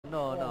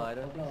No, no, I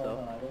don't think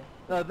so.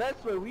 No,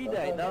 that's where we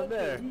died, down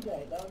there.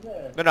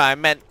 No, no, I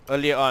meant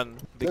earlier on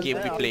the game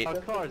we There are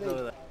played. cars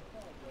over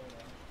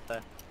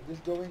there.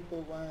 Just going to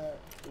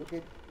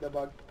locate the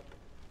bug.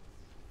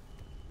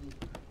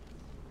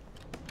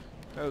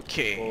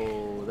 Okay.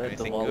 Oh, that's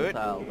the Anything good?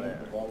 volatile there.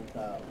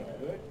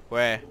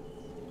 Where?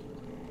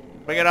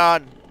 Bring it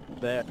on!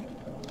 There.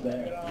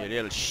 You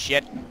little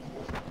shit.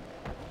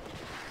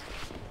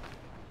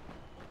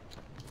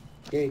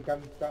 Okay,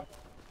 come.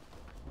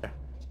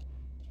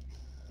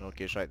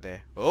 Okay, it's right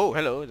there. Oh,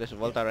 hello, there's a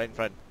Volta right in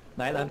front.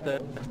 Night Hunter.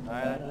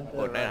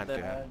 Oh, Night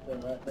Hunter, huh?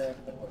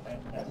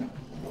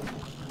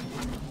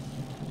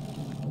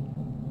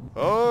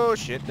 Oh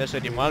shit, there's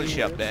a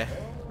demolisher up there.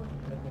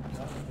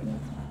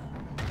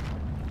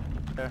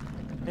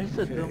 It's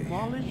a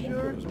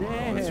demolisher? Those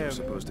monoliths are Damn.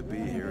 supposed to be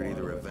here. It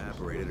either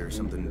evaporated or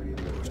something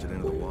pushed it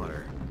into the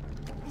water.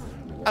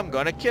 I'm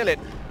gonna kill it.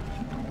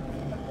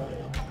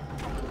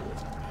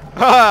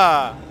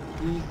 Ha!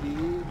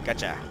 Easy.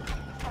 Gotcha.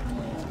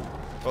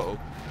 Uh-oh.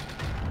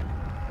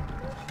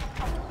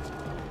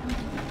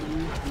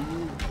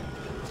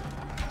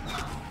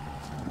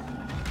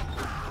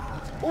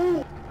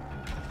 Oh!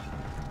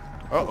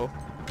 Uh-oh.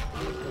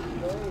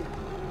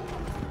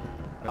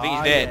 I think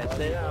he's dead. Yes,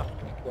 they are.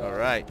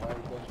 Alright. Why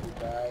don't you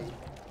die?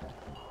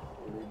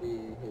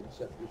 Already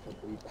headshot you for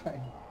 3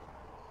 times.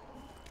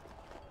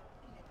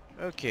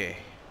 Okay.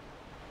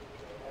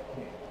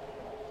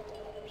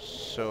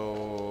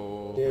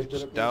 So There's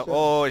it's the down. location.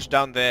 Oh, it's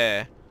down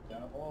there.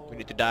 We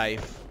need to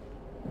dive.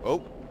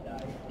 Oh.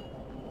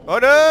 Oh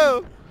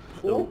no!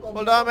 Oh,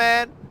 Hold on,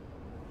 man.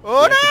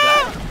 Oh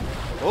no!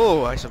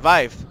 Oh, I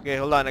survived. Okay,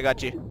 hold on. I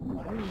got you.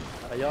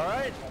 Are you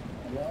alright?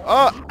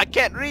 Oh, I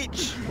can't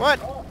reach. What?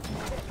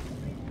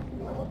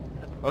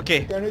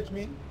 Okay. You can reach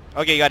me.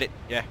 Okay, got it.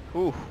 Yeah.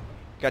 Ooh.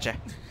 Gotcha.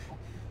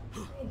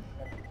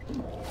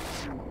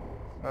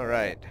 All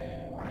right.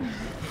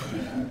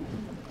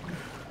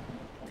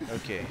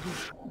 Okay.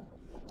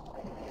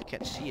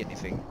 Can't see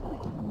anything.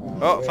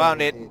 Oh,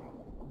 found it.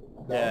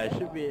 Yeah, it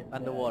should be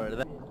underwater.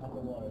 There.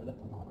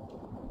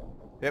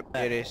 Yep,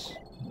 there it is.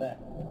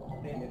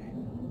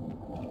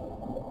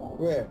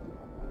 Where?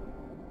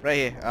 Right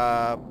here.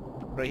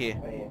 Right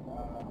here.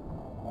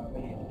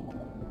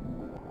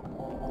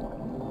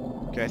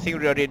 Okay, I think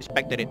we already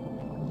inspected it.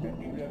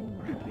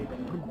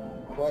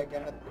 Why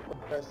cannot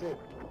press it?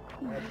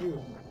 Not use.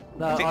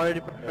 No, I think- already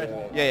pressed.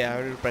 Yeah, yeah, I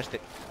already pressed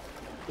it.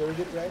 You did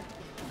it right?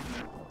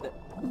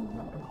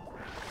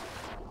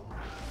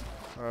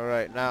 All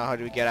right, now how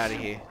do we get out of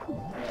here?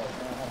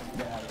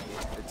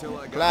 Until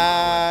I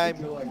got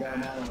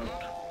Climb.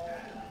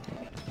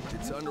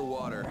 It's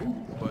underwater,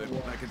 but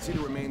I can see the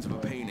remains of a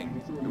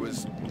painting. It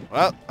was,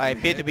 Well, I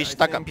appear to be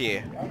stuck up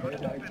here.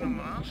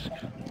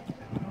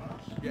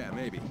 yeah,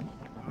 maybe.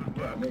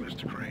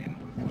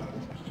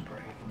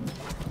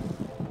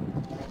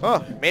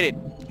 Oh, made it.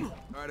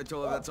 All right,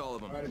 Attila, that's all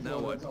of them. Now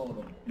what?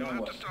 You'll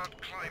have to start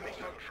climbing,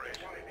 I'm afraid.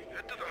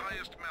 Head to the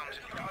highest mountain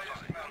you can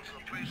find, to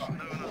a place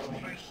known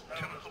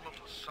as the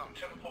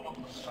Temple of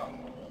the Sun.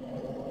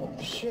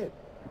 Shit.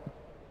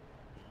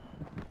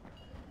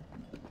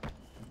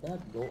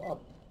 Can't go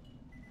up.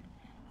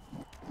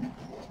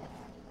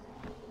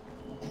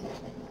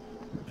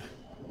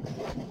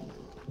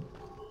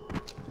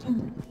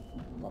 Come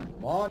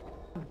on.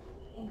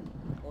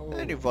 Oh.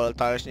 Any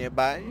volatiles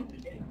nearby?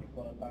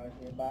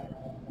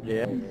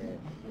 Yeah.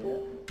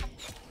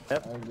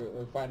 Yep.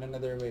 I'll find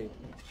another way.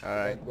 All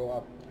right. Can't go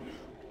up.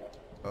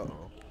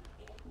 Uh-oh.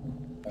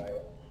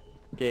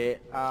 Okay,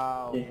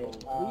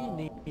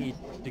 we need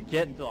to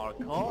get to our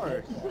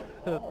cars.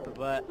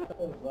 but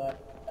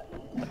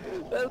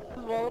there's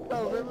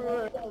volatiles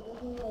everywhere.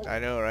 I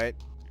know, right?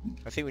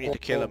 I think we need to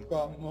kill him.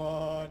 Come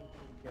on.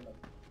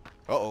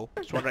 Uh-oh,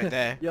 there's one right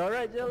there. You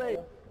alright, J.L.A?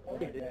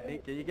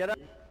 Can you get up?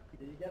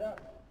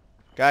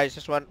 Guys,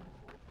 this one.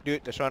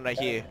 Dude, there's one right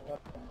here.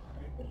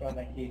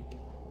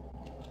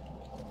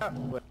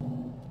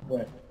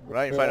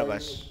 Right in front of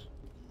us.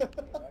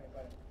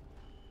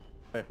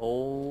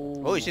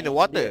 Oh, he's in the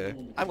water.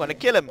 I'm gonna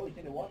kill him.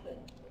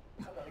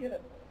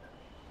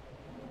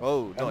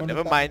 Oh, no, I'm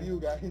never gonna mind. tag you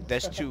guys.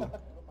 There's two.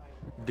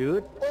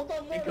 Dude, Oh,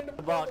 come on. think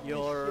about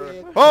your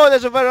Oh,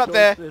 there's a bird up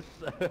there. choices.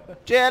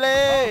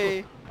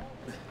 J.L.A.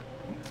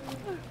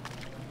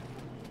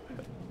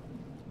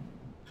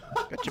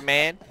 Got you,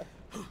 man.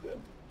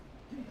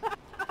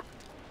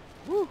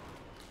 Woo.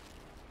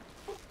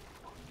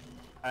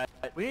 Alright,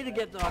 we need to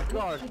get to our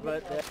cars,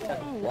 but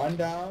One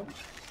down.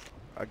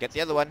 I'll get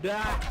the other one. Two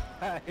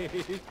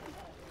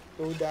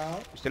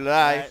down. Still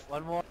alive. Alright,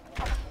 one more.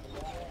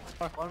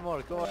 One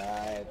more, go on.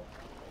 Right.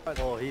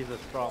 Oh, he's a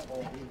strong.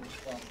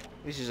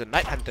 This is a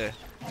night hunter.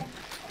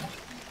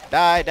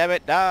 Die, damn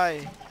it,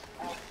 die.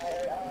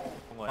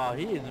 Wow,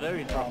 he is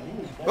very strong.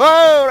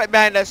 Whoa, right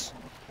behind us.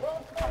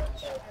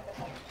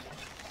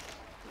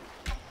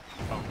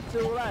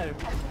 Still alive.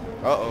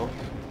 Uh-oh.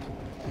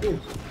 Dude,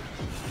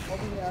 how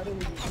many are there?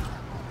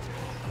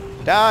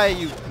 Die,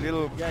 you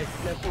little... Guys,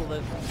 careful,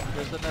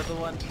 there's another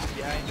one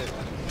behind us.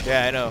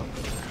 Yeah, I know.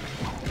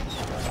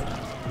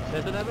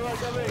 There's another one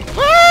coming.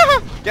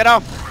 Ah! Get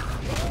off!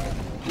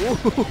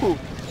 Ooh.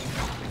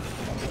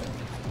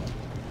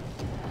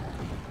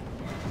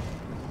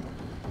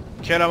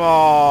 Kill them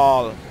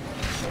all!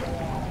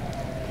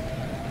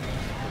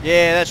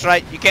 Yeah, that's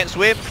right. You can't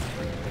swim.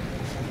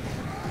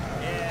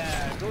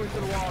 Yeah, go into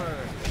the water.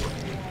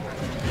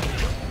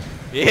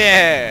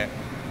 Yeah.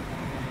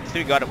 I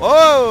think we got him.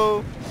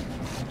 Oh!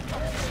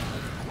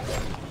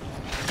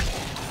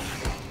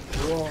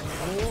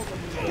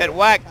 Get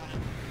whacked.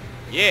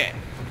 Yeah.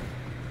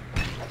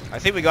 I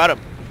think we got him.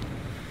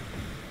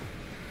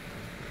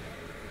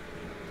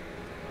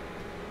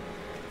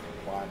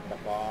 Want the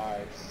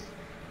cars.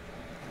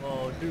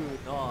 Oh,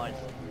 dude, nice.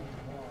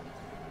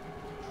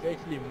 You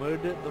actually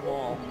murdered them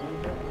all.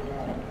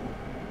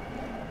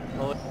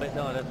 Oh, wait,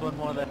 no, there's one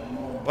more there.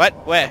 What?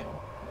 Where?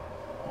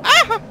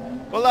 Ah!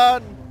 Hold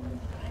on.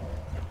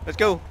 Let's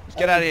go. Let's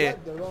get out of here.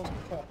 The wrong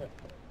car.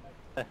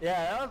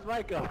 Yeah, that was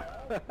my car.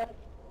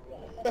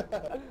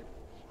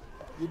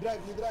 You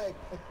drive, you drive.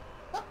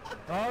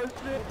 Oh,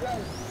 shit.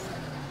 Drive.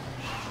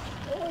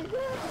 Oh my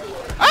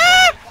god.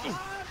 Ah!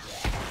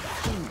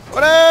 Oh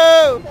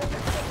no!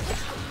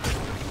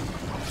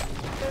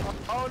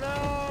 Oh no!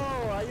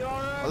 Are you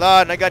alright? Hold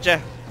on, I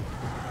gotcha.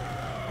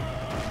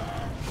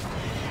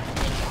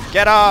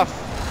 Get off!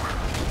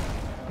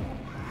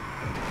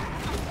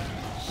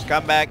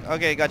 Scumbag.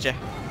 Okay, gotcha.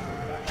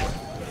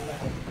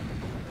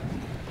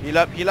 Heal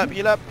up, heal up,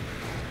 heal up.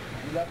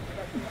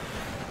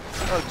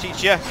 I'll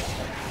teach ya.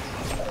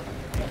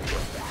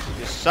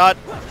 You sod.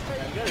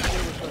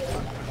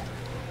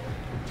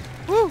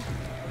 Woo!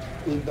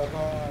 In the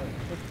car.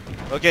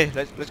 Okay,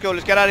 let's go.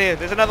 Let's get out of here.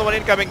 There's another one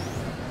incoming.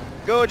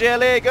 Go,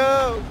 J.L.A,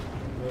 go!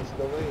 Where's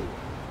the way?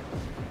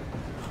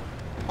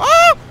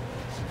 Ah!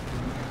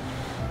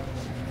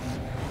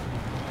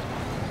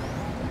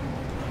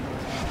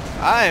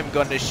 I am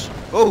gonna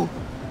oh!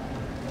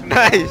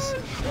 Nice!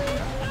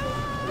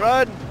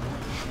 Run!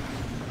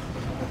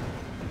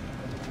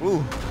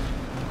 Ooh.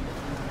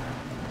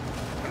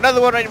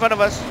 Another one right in front of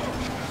us.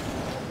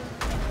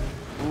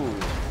 Ooh.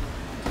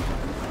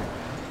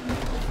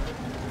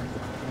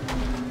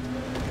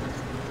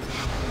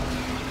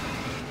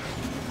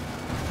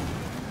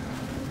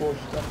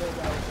 Push the way,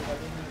 guys.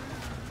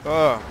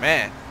 Oh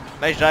man.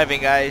 Nice driving,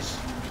 guys.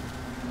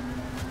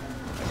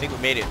 I think we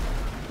made it.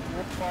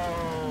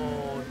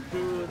 Oh,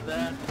 dude,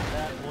 that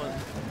was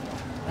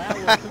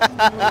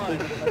fun.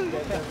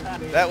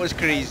 That was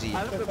crazy.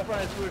 I'm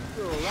surprised we're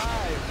still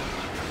alive.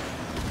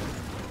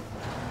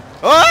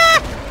 Ah!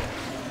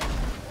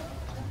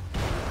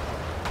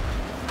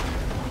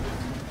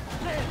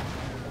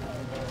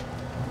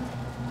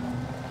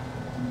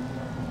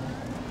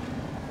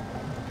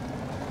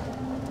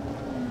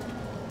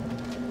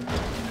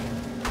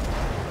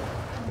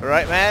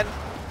 Alright, man.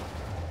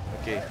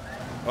 Okay.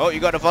 Oh, you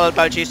got a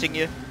volatile chasing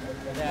you.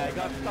 Yeah, I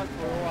got stuck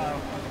for a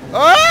while.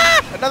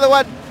 Ah! Another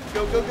one!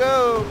 Go, go,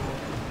 go!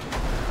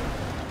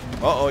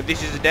 Uh-oh,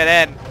 this is a dead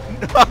end.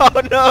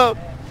 Oh, no!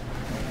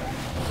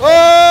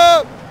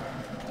 Oh!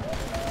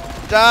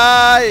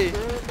 Die!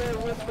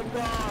 With the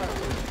car.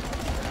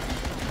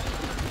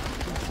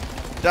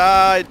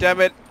 Die,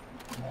 damn it!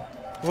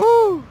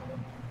 Woo!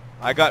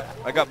 I got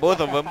both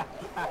of them.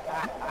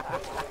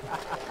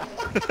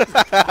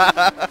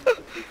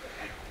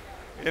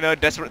 You know,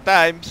 desperate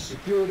times.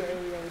 Secure the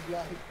area with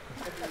light.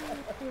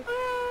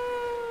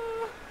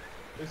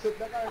 Reset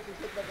the cars,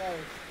 reset the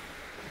cars.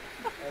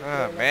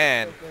 Oh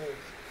man.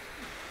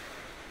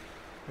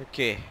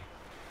 Okay.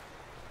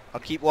 I'll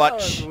keep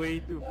watch. That was way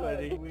too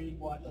funny.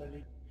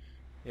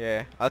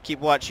 Yeah, I'll keep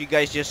watch. You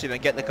guys just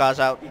get the cars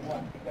out.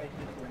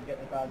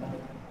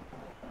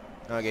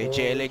 Okay,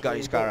 J.L.A got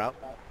his car out.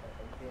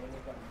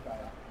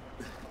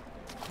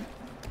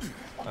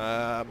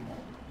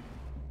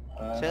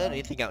 Is there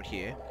anything out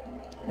here?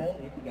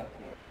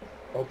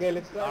 Okay,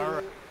 let's try.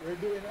 Alright. We're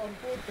doing on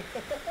foot.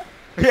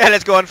 Yeah,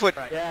 let's go on foot.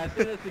 Yeah, I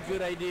think that's a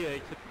good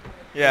idea.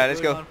 Yeah,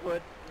 let's Going go. on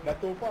foot.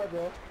 Not too far,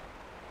 bro.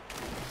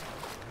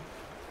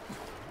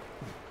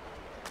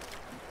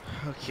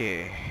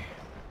 Okay.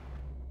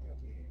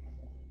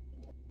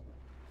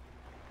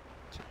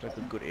 Seems like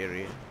a good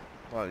area.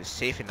 Well, it's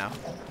safe enough.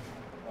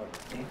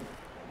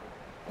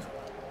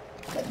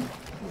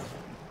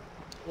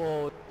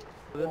 Oh,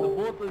 then the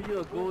both of you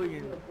are going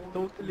in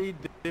totally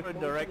different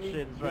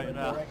directions right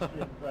now.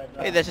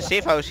 Hey, there's a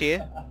safe house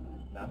here.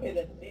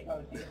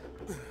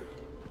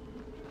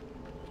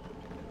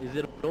 Is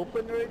it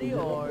open already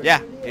or?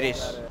 Yeah, it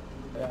is.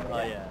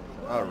 Oh yeah.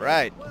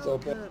 Alright. It's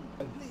open.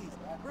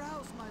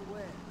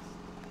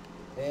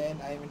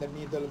 And I'm in the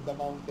middle of the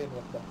mountain.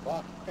 What the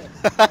fuck?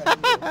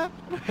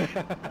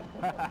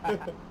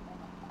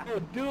 Oh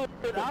dude,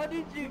 how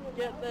did you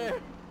get there?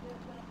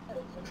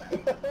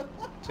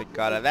 So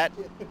got of that.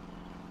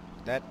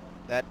 That.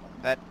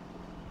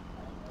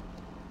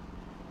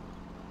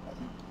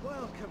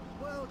 Welcome,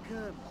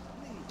 welcome.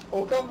 Please.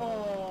 Oh, come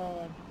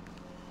on.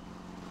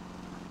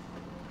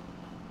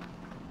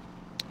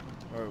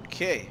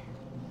 Okay.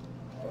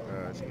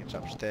 I think it's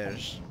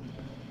upstairs.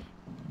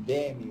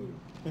 Damn you.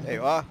 There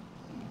you are.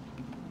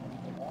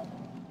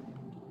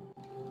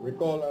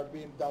 Recall our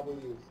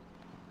BMWs.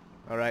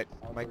 Alright,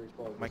 How my to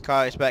recall my this.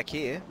 car is back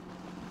here.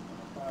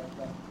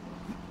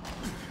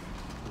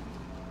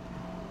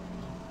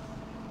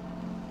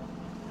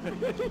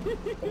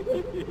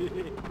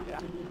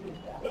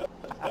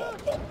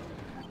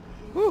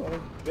 Woo.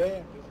 Oh,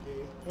 damn this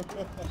game.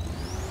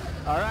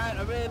 Alright,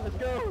 I'm in, let's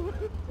go!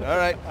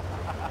 Alright.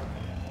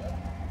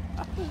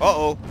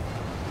 Uh-oh.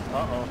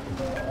 Uh-oh.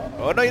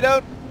 Oh no you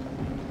don't.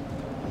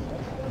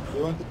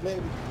 You want to play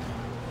with me?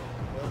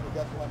 Well, we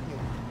got one here.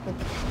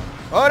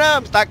 Oh no,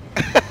 I'm stuck.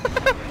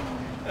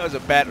 That was a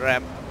bad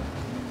ramp.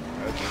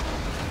 Okay.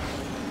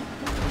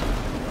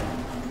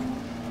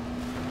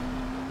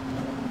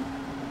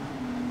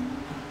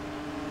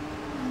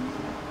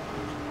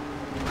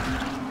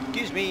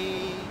 Excuse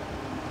me.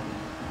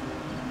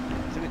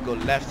 I think we go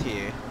left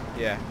here.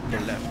 Yeah, go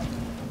left.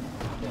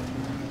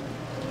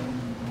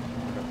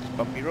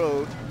 Bumpy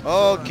road.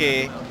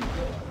 Okay.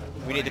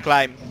 We need to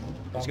climb.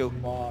 Let's go.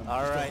 Come on.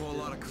 Alright. A whole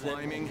lot of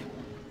climbing.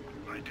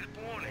 I did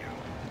warn you.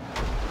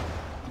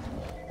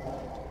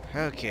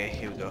 Okay,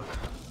 here we go.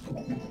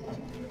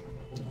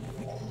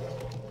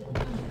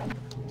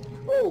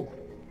 Oh!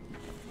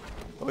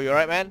 Oh, you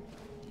alright, man?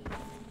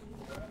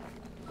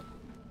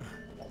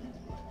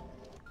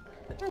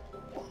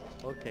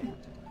 Okay.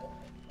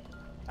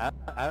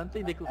 I don't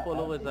think they could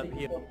follow us up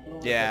here.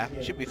 Yeah,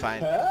 should be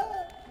fine. Huh?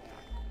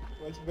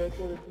 Much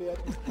better we play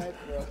at night,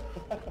 bro.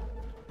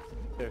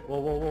 Whoa,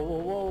 whoa, whoa,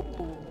 whoa,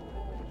 whoa.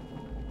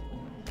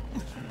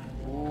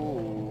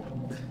 Ooh.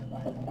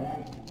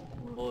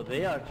 Oh,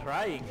 they are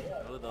trying.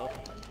 Oh, no.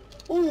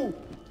 Ooh!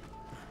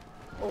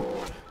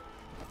 Oh,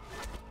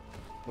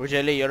 Oh,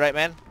 J.L.A, you alright,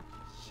 man?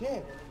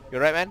 shit. You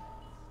alright, man?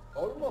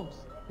 Almost.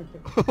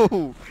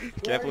 Ooh,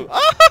 careful.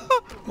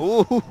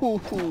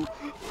 Ooh.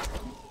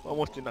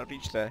 Almost did not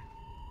reach there.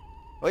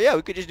 Oh yeah,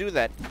 we could just do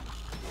that.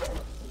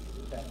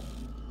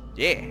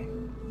 Yeah.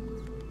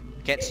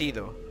 Can't see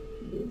though.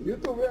 You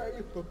two, where are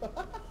you?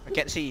 I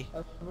can't see.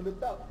 I'm on the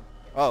top.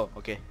 Oh,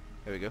 okay.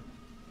 Here we go.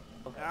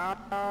 Ow!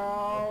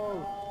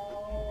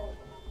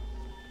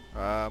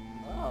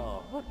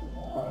 Oh.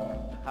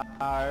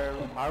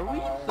 Are we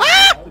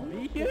supposed to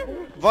be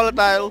here?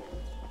 Volatile.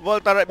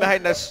 Volatile right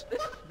behind us.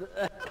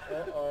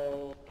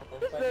 Uh-oh.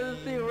 This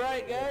doesn't seem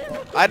right,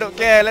 guys. I don't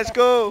care. Let's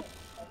go.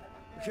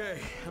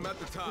 Okay, I'm at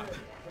the top.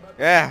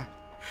 Yeah.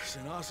 It's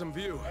an awesome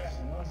view.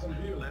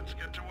 Let's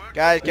get to work.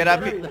 Guys, get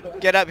up.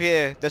 Get up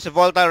here. There's a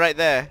volatile right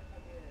there.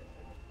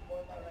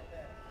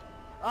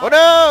 Oh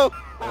no!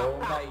 Oh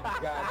my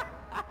god.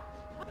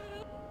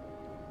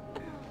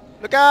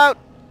 Look out!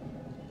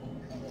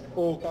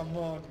 Oh, come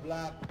on,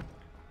 Black.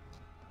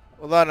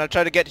 Hold on, I'll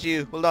try to get to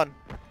you. Hold on.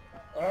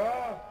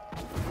 Ah!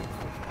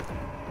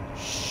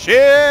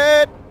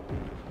 Shit!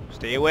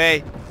 Stay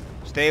away.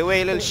 Stay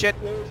away, little shit.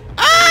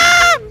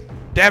 Ah!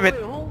 Damn it!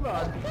 Wait, hold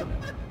on.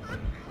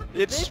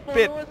 It They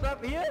spit. follow us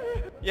up here?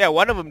 Yeah,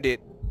 one of them did.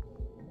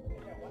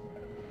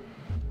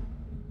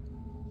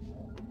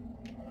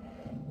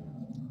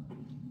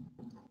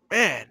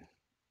 Man.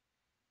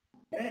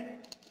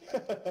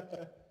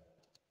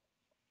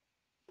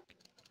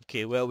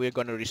 Okay, well, we're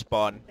gonna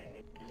respawn.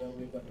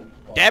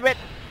 Damn it!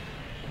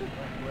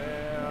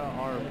 Where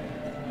are we?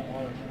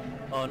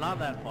 Oh, not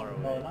that far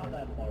away.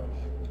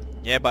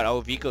 Yeah, but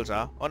our vehicles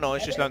are. Oh no,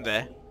 it's just down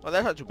there. Oh,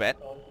 that's not too bad.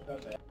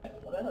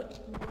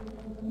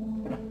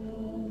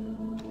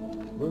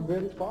 We're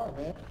very far,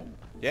 man.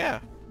 Yeah.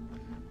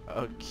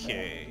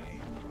 Okay.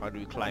 How do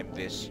we climb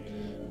this?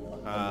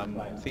 I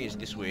think it's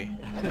this way.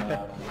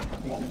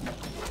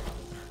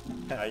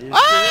 Are you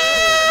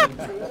Ah!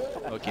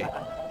 Okay.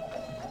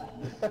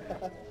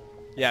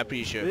 Yeah, I'm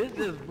pretty sure. This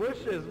is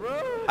bushes,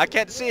 bro. I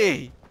can't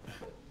see.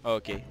 Oh,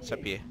 okay, it's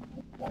up here.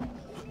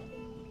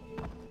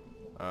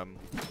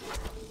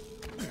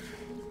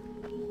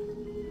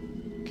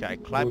 Okay, I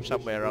climb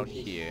somewhere around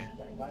here.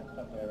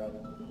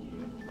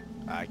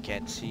 I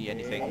can't see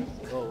anything.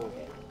 Oh,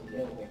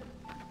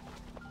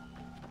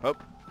 Oh,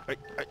 I.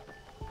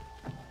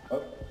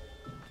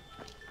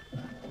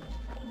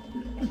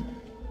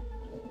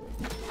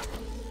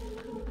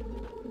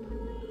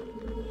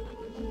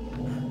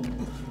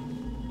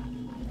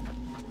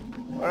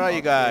 Where are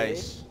you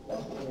guys?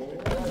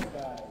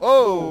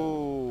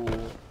 Oh!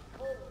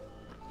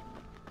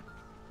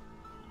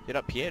 Get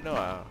up here? No,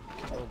 I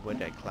can't remember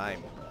where I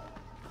climb.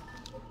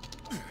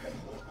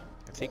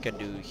 I think I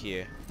do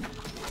here.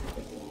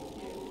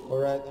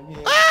 Alright, I'm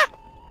here. Ah!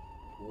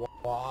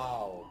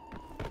 Wow.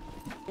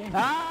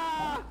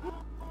 Ah!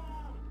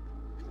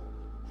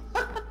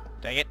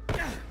 Dang it!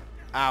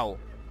 Ow!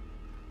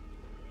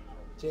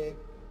 Check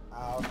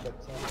out the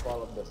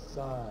temple of the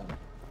sun.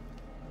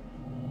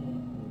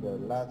 There are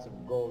lots of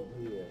gold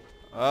here.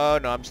 Oh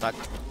no, I'm stuck.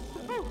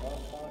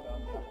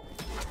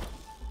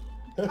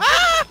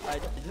 I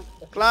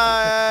just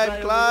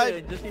Climb! Climb!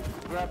 away, just keep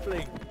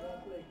grappling.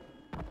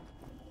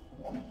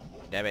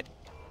 Damn it.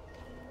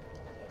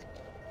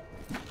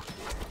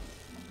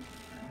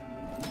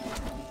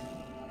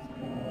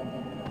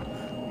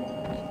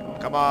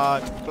 Come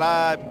on,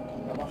 climb!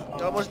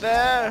 You're almost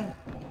there!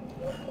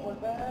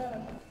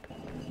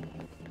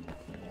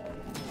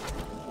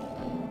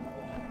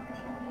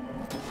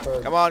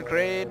 first, Come on,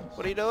 Crane.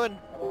 What are you doing?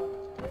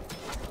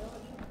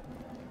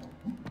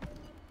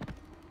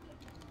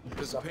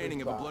 There's a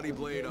painting of a bloody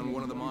blade on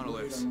one of the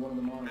monoliths. You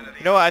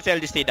know what? I think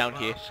I'll just stay down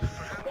here.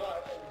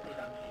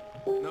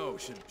 No,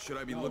 should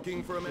I be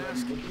looking for a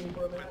mask?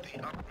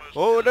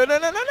 Oh, no, no,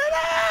 no, no, no,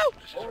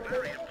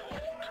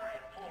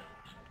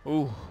 no!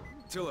 Ooh.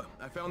 Tilla,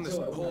 I found this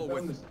hole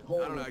with, I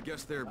don't know, I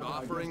guess they're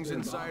offerings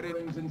inside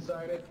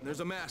it. There's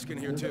a mask in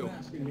here too.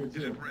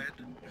 Is it red?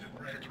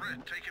 If it's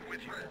red, take it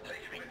with you.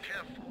 Be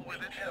careful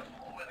with it.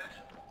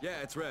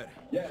 Yeah, it's red.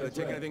 Should I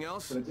take anything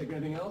else? There's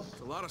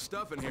a lot of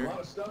stuff in here. No,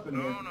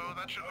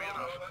 that should be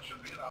enough.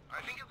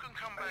 I think you can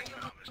come back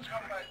now,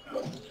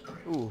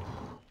 Mr. Ooh,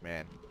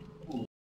 man.